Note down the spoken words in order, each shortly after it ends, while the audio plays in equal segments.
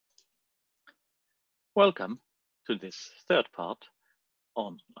Welcome to this third part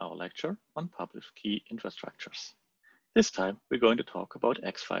on our lecture on public key infrastructures. This time we're going to talk about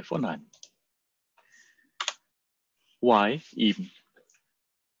X509. Why even?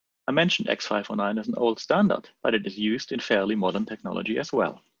 I mentioned X509 as an old standard, but it is used in fairly modern technology as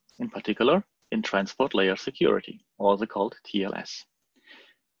well, in particular in transport layer security, also called TLS.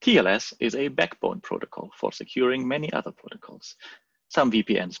 TLS is a backbone protocol for securing many other protocols. Some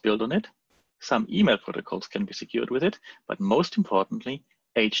VPNs build on it. Some email protocols can be secured with it, but most importantly,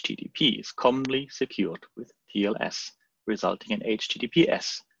 HTTP is commonly secured with TLS, resulting in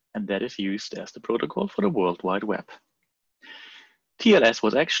HTTPS, and that is used as the protocol for the World Wide Web. TLS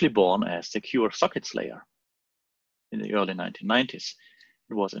was actually born as Secure Sockets Layer in the early 1990s.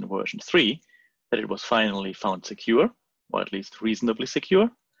 It was in version 3 that it was finally found secure, or at least reasonably secure,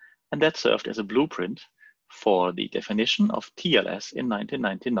 and that served as a blueprint for the definition of TLS in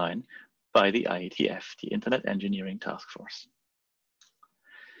 1999 by the IETF, the Internet Engineering Task Force.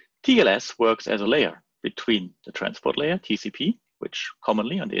 TLS works as a layer between the transport layer, TCP, which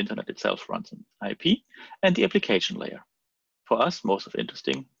commonly on the internet itself runs an IP, and the application layer. For us, most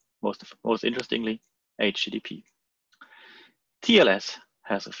interestingly, HTTP. TLS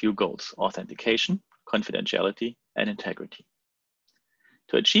has a few goals: authentication, confidentiality, and integrity.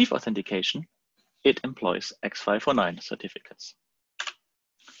 To achieve authentication, it employs X509 certificates.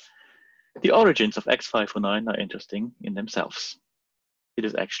 The origins of X509 are interesting in themselves. It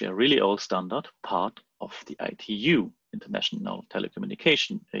is actually a really old standard, part of the ITU, International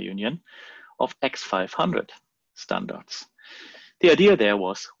Telecommunication Union, of X500 standards. The idea there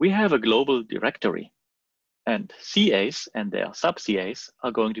was we have a global directory, and CAs and their sub-CAs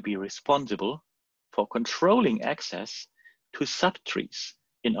are going to be responsible for controlling access to subtrees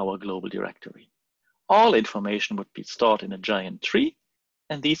in our global directory. All information would be stored in a giant tree,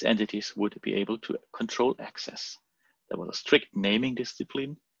 and these entities would be able to control access. There was a strict naming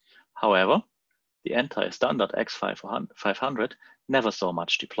discipline. However, the entire standard X500 never saw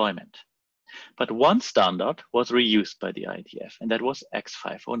much deployment. But one standard was reused by the IETF, and that was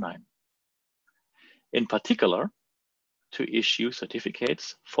X509. In particular, to issue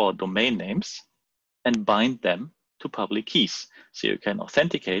certificates for domain names and bind them to public keys, so you can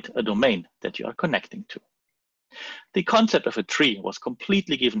authenticate a domain that you are connecting to. The concept of a tree was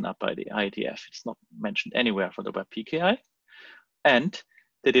completely given up by the IETF. It's not mentioned anywhere for the web PKI. And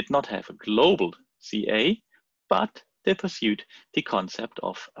they did not have a global CA, but they pursued the concept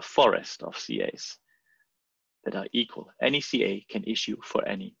of a forest of CAs that are equal. Any CA can issue for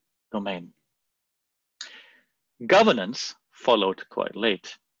any domain. Governance followed quite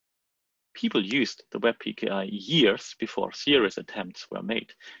late. People used the web PKI years before serious attempts were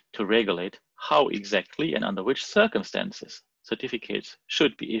made to regulate how exactly and under which circumstances certificates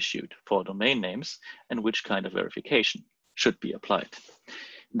should be issued for domain names and which kind of verification should be applied.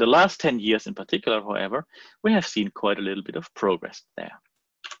 In the last 10 years in particular, however, we have seen quite a little bit of progress there.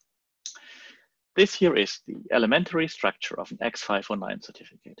 This here is the elementary structure of an X509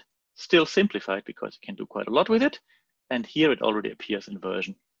 certificate. Still simplified because you can do quite a lot with it. And here it already appears in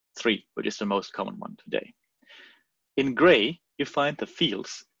version 3, which is the most common one today. In gray, you find the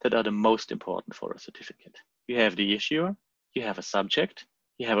fields that are the most important for a certificate. You have the issuer, you have a subject,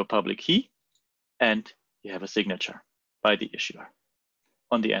 you have a public key, and you have a signature by the issuer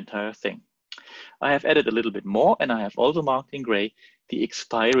on the entire thing. I have added a little bit more, and I have also marked in gray the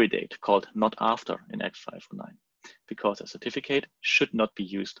expiry date, called not after in X509, because a certificate should not be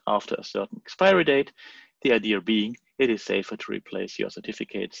used after a certain expiry date. The idea being it is safer to replace your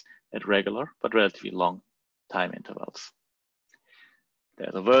certificates at regular but relatively long time intervals.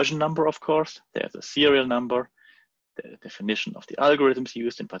 There's a version number, of course, there's a serial number, the definition of the algorithms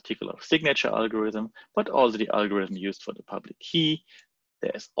used, in particular signature algorithm, but also the algorithm used for the public key.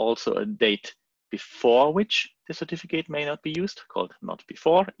 There's also a date before which the certificate may not be used, called not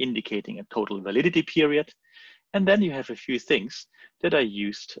before, indicating a total validity period. And then you have a few things that are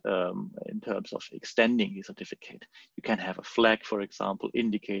used in terms of extending the certificate. You can have a flag, for example,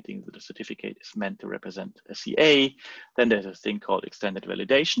 indicating that the certificate is meant to represent a CA. Then there's a thing called extended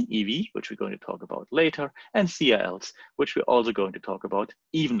validation, EV, which we're going to talk about later, and CRLs, which we're also going to talk about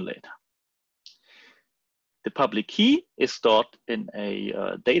even later. The public key is stored in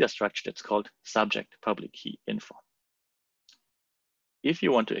a data structure that's called subject public key info. If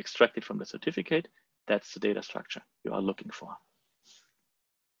you want to extract it from the certificate, that's the data structure you are looking for.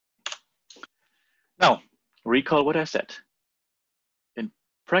 Now, recall what I said. In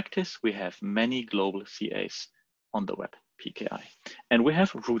practice, we have many global CAs on the web PKI, and we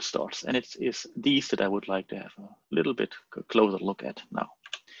have root stores, and it is these that I would like to have a little bit closer look at now.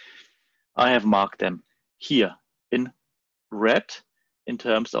 I have marked them here in red in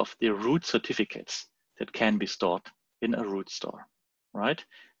terms of the root certificates that can be stored in a root store, right?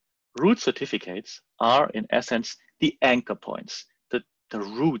 Root certificates are in essence the anchor points, the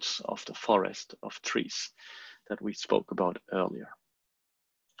roots of the forest of trees that we spoke about earlier.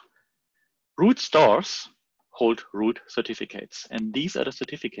 Root stores hold root certificates, and these are the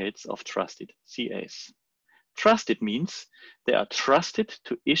certificates of trusted CAs. Trusted means they are trusted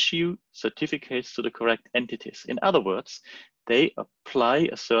to issue certificates to the correct entities. In other words, they apply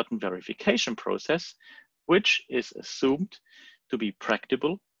a certain verification process, which is assumed to be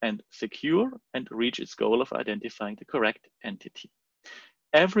practicable and secure and reach its goal of identifying the correct entity.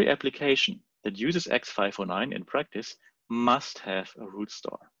 Every application that uses X509 in practice must have a root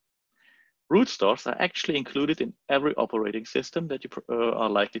store. Root stores are actually included in every operating system that you are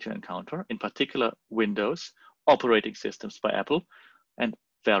likely to encounter, in particular Windows, operating systems by Apple, and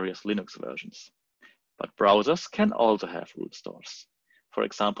various Linux versions. But browsers can also have root stores. For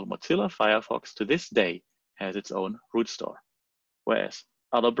example, Mozilla Firefox to this day has its own root store, whereas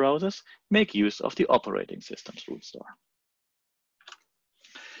other browsers make use of the operating system's root store.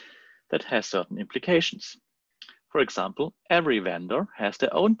 That has certain implications. For example, every vendor has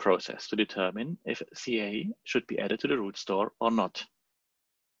their own process to determine if a CA should be added to the root store or not.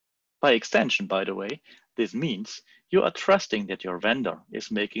 By extension, by the way, this means you are trusting that your vendor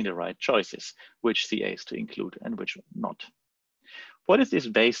is making the right choices, which CAs to include and which not. What is this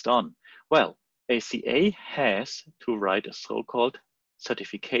based on? Well, a CA has to write a so-called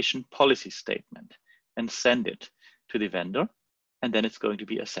certification policy statement and send it to the vendor, and then it's going to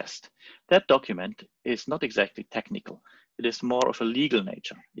be assessed. That document is not exactly technical. It is more of a legal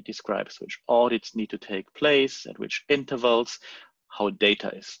nature. It describes which audits need to take place, at which intervals, how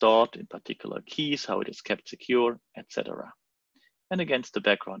data is stored in particular keys, how it is kept secure, etc. And against the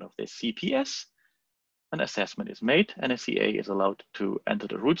background of this CPS, an assessment is made and a CA is allowed to enter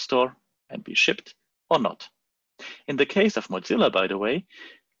the root store and be shipped or not. In the case of Mozilla, by the way,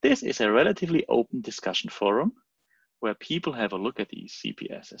 this is a relatively open discussion forum where people have a look at these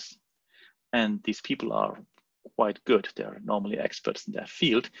CPSs. And these people are quite good. They're normally experts in their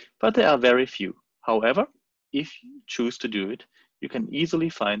field, but there are very few. However, if you choose to do it, you can easily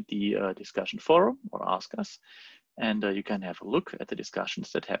find the discussion forum or ask us, and you can have a look at the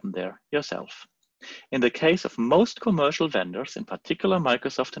discussions that happen there yourself. In the case of most commercial vendors, in particular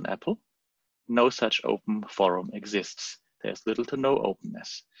Microsoft and Apple, no such open forum exists. There's little to no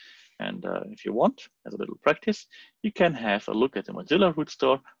openness. And if you want, as a little practice, you can have a look at the Mozilla root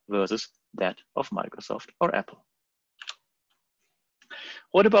store versus that of Microsoft or Apple.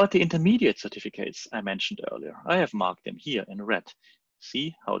 What about the intermediate certificates I mentioned earlier? I have marked them here in red.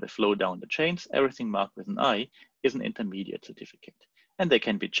 See how they flow down the chains? Everything marked with an I is an intermediate certificate. And they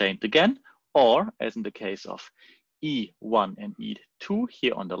can be chained again, or as in the case of E1 and E2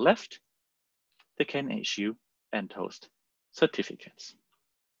 here on the left, they can issue end host certificates.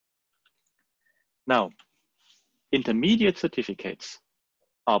 Now, intermediate certificates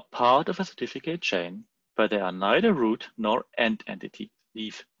are part of a certificate chain, but they are neither root nor end entity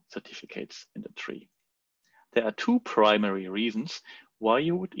leaf certificates in the tree. There are two primary reasons why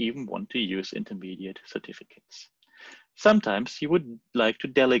you would even want to use intermediate certificates. Sometimes you would like to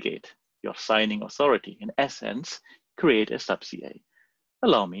delegate your signing authority, in essence, create a sub-CA.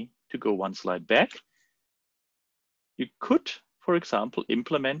 Allow me to go one slide back. You could, for example,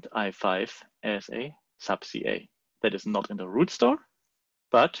 implement I5 as a sub-CA that is not in the root store,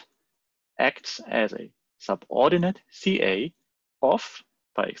 but acts as a subordinate CA of,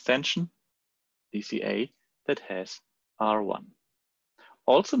 by extension, the CA that has R1.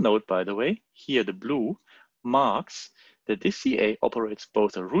 Also note, by the way, here the blue marks that this CA operates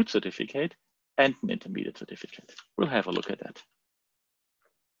both a root certificate and an intermediate certificate. We'll have a look at that.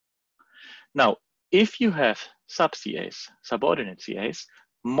 Now, if you have sub-CAs, subordinate CAs,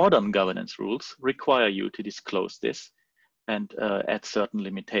 modern governance rules require you to disclose this and add certain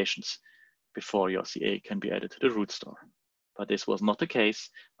limitations before your CA can be added to the root store. But this was not the case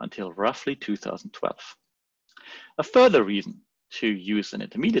until roughly 2012. A further reason to use an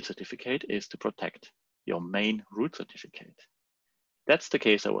intermediate certificate is to protect your main root certificate. That's the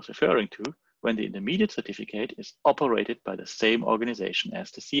case I was referring to when the intermediate certificate is operated by the same organization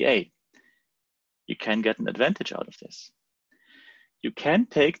as the CA. You can get an advantage out of this. You can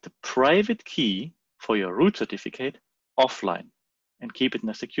take the private key for your root certificate offline and keep it in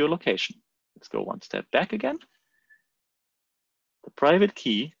a secure location. Let's go one step back again. The private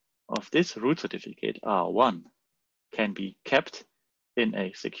key of this root certificate, R1, can be kept in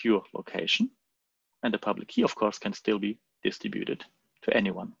a secure location, and the public key, of course, can still be distributed to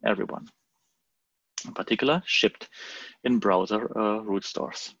anyone, everyone. in particular shipped in browser root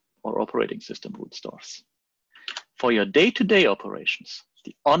stores or operating system root stores. For your day-to-day operations,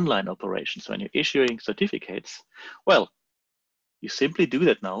 the online operations, when you're issuing certificates, well, you simply do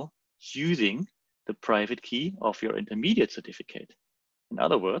that now using the private key of your intermediate certificate. In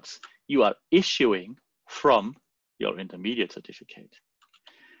other words, you are issuing from your intermediate certificate.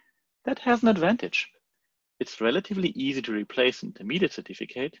 That has an advantage. It's relatively easy to replace an intermediate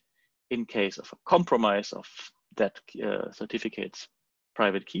certificate in case of a compromise of that certificate's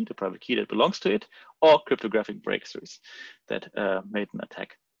private key, the private key that belongs to it, or cryptographic breakthroughs that made an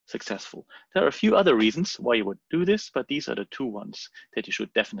attack successful. There are a few other reasons why you would do this, but these are the two ones that you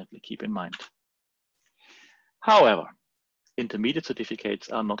should definitely keep in mind. However, intermediate certificates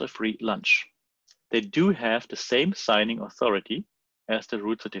are not a free lunch. They do have the same signing authority as the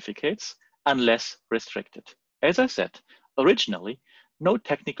root certificates, unless restricted. As I said, originally, no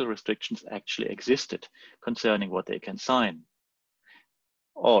technical restrictions actually existed concerning what they can sign.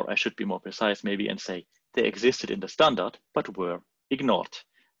 Or I should be more precise maybe and say they existed in the standard, but were ignored.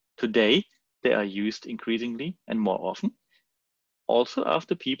 Today, they are used increasingly and more often, also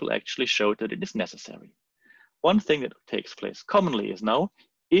after people actually showed that it is necessary. One thing that takes place commonly is now,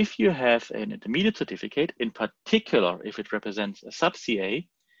 if you have an intermediate certificate, in particular if it represents a sub-CA,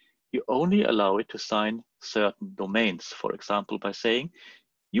 you only allow it to sign certain domains. For example, by saying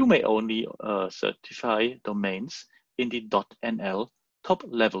you may only certify domains in the .nl top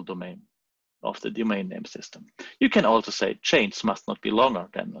level domain of the domain name system. You can also say chains must not be longer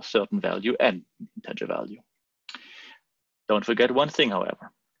than a certain value and integer value. Don't forget one thing,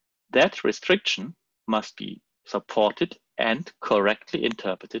 however. That restriction must be supported and correctly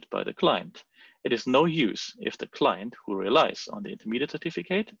interpreted by the client. It is no use if the client who relies on the intermediate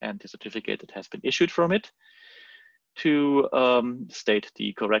certificate and the certificate that has been issued from it to state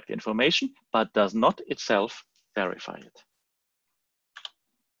the correct information, but does not itself verify it.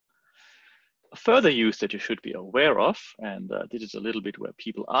 A further use that you should be aware of, and this is a little bit where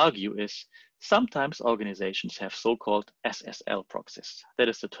people argue, is sometimes organizations have so-called SSL proxies. That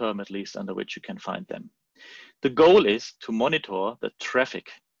is the term, at least, under which you can find them. The goal is to monitor the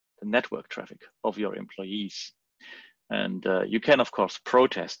traffic, the network traffic of your employees. And you can, of course,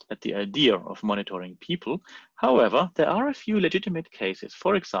 protest at the idea of monitoring people. However, there are a few legitimate cases.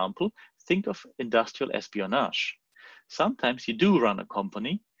 For example, think of industrial espionage. Sometimes you do run a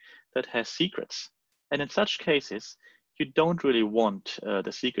company that has secrets. And in such cases, you don't really want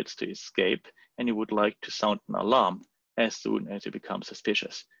the secrets to escape, and you would like to sound an alarm as soon as you become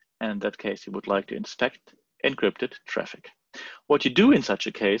suspicious. And in that case, you would like to inspect encrypted traffic. What you do in such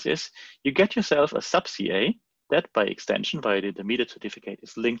a case is you get yourself a sub-CA that by extension via the intermediate certificate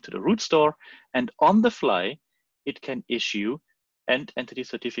is linked to the root store, and on the fly, it can issue entity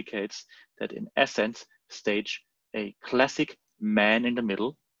certificates that in essence stage a classic man in the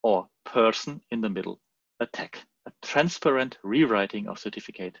middle or person in the middle attack, a transparent rewriting of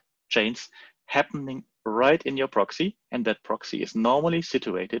certificate chains happening right in your proxy, and that proxy is normally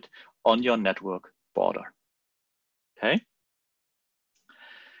situated on your network border. Okay?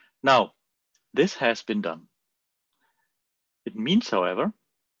 Now, this has been done. It means, however,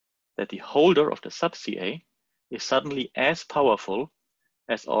 that the holder of the sub-CA is suddenly as powerful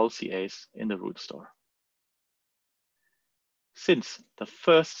as all CAs in the root store. Since the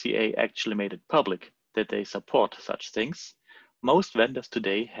first CA actually made it public that they support such things, most vendors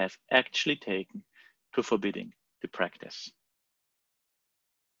today have actually taken to forbidding the practice.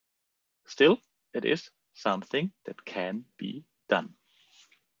 Still, it is something that can be done.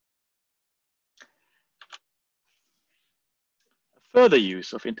 A further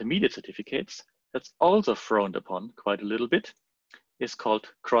use of intermediate certificates that's also frowned upon quite a little bit is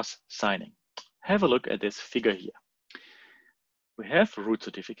called cross-signing. Have a look at this figure here. We have root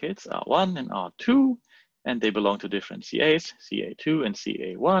certificates R1 and R2, and they belong to different CAs, CA2 and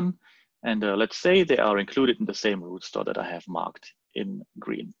CA1. And let's say they are included in the same root store that I have marked in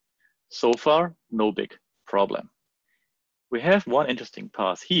green. So far, no big problem. We have one interesting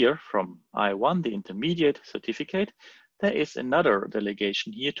path here from I1, the intermediate certificate. There is another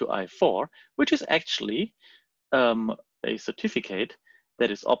delegation here to I4, which is actually a certificate that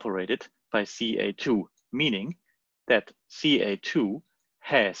is operated by CA2, meaning that CA2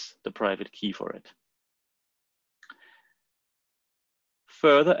 has the private key for it.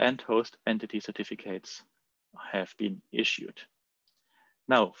 Further end host entity certificates have been issued.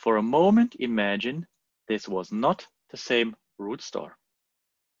 Now, for a moment, imagine this was not the same root store.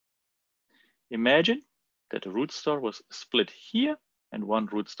 Imagine that the root store was split here, and one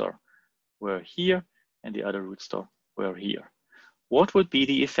root store were here, and the other root store were here. What would be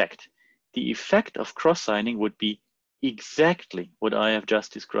the effect the effect of cross-signing would be exactly what I have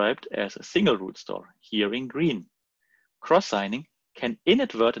just described as a single root store, here in green. Cross-signing can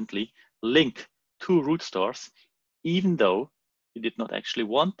inadvertently link two root stores, even though you did not actually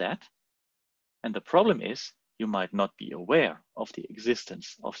want that. And the problem is, you might not be aware of the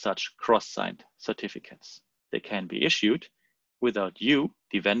existence of such cross-signed certificates. They can be issued without you,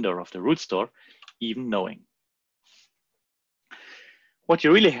 the vendor of the root store, even knowing. What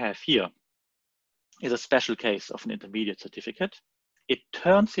you really have here is a special case of an intermediate certificate. It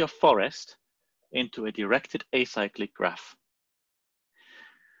turns your forest into a directed acyclic graph.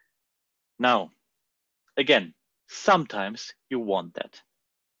 Now, again, sometimes you want that,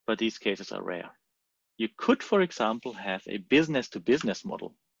 but these cases are rare. You could, for example, have a business-to-business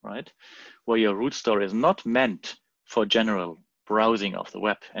model, right? Where your root store is not meant for general browsing of the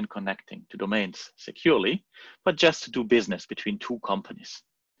web and connecting to domains securely, but just to do business between two companies.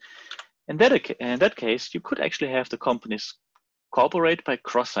 In that case, you could actually have the companies cooperate by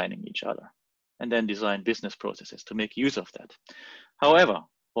cross-signing each other and then design business processes to make use of that. However,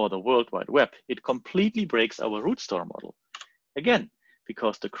 for the World Wide Web, it completely breaks our root store model. Again,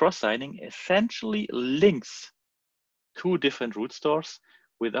 because the cross-signing essentially links two different root stores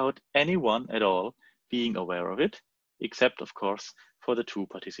without anyone at all being aware of it, except, of course, for the two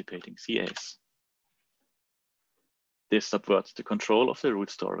participating CAs. This subverts the control of the root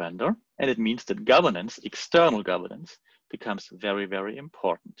store vendor, and it means that governance, external governance, becomes very, very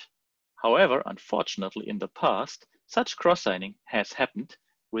important. However, unfortunately, in the past, such cross-signing has happened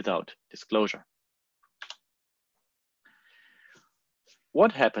without disclosure.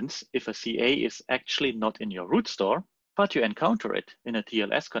 What happens if a CA is actually not in your root store, but you encounter it in a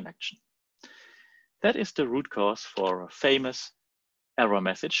TLS connection? That is the root cause for a famous error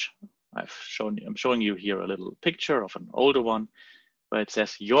message. I'm showing you here a little picture of an older one where it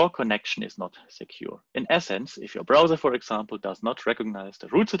says your connection is not secure. In essence, if your browser, for example, does not recognize the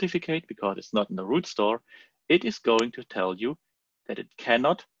root certificate because it's not in the root store, it is going to tell you that it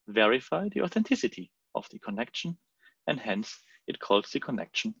cannot verify the authenticity of the connection, and hence it calls the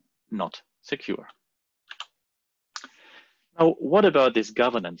connection not secure. Now, what about this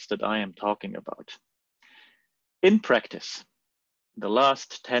governance that I am talking about? In practice, the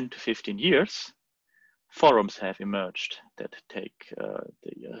last 10 to 15 years, forums have emerged that take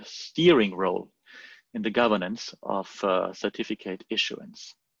the steering role in the governance of certificate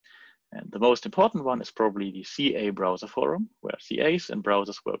issuance. And the most important one is probably the CA browser forum, where CAs and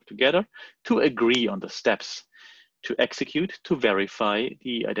browsers work together to agree on the steps to execute to verify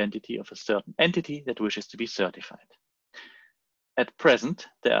the identity of a certain entity that wishes to be certified. At present,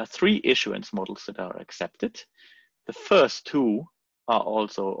 there are 3 issuance models that are accepted. The first 2 are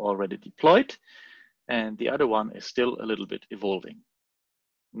also already deployed, and the other one is still a little bit evolving.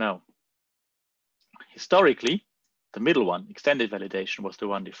 Now, historically, the middle one, extended validation, was the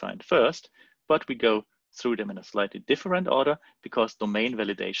one defined first, but we go through them in a slightly different order because domain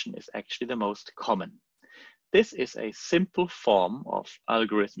validation is actually the most common. This is a simple form of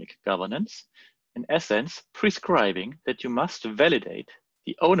algorithmic governance, in essence, prescribing that you must validate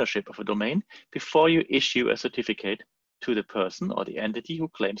the ownership of a domain before you issue a certificate to the person or the entity who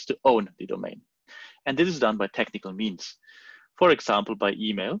claims to own the domain. And this is done by technical means. For example, by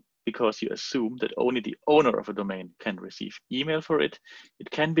email, because you assume that only the owner of a domain can receive email for it.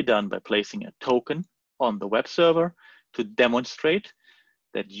 It can be done by placing a token on the web server to demonstrate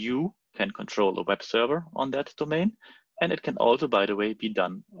that you can control the web server on that domain. And it can also, by the way, be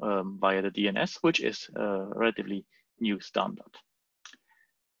done via the DNS, which is a relatively new standard.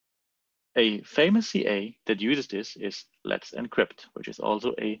 A famous CA that uses this is Let's Encrypt, which is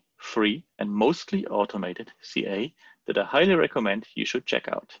also a free and mostly automated CA that I highly recommend you should check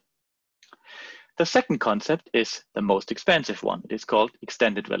out. The second concept is the most expensive one. It is called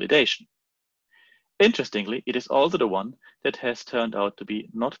extended validation. Interestingly, it is also the one that has turned out to be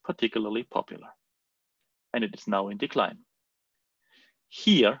not particularly popular, and it is now in decline.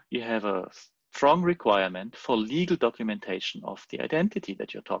 Here you have a strong requirement for legal documentation of the identity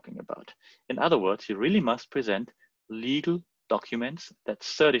that you're talking about. In other words, you really must present legal documents that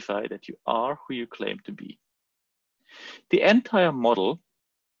certify that you are who you claim to be. The entire model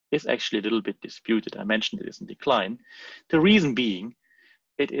is actually a little bit disputed. I mentioned it is in decline. The reason being,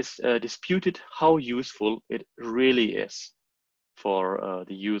 it is disputed how useful it really is for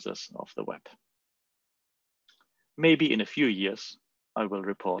the users of the web. Maybe in a few years, I will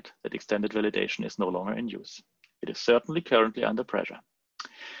report that extended validation is no longer in use. It is certainly currently under pressure.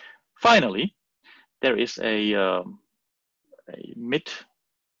 Finally, there is a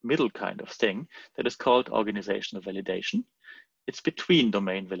middle kind of thing that is called organizational validation. It's between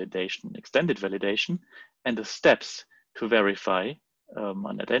domain validation and extended validation, and the steps to verify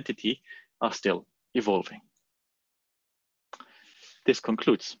an identity are still evolving. This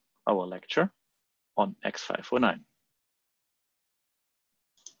concludes our lecture on X509.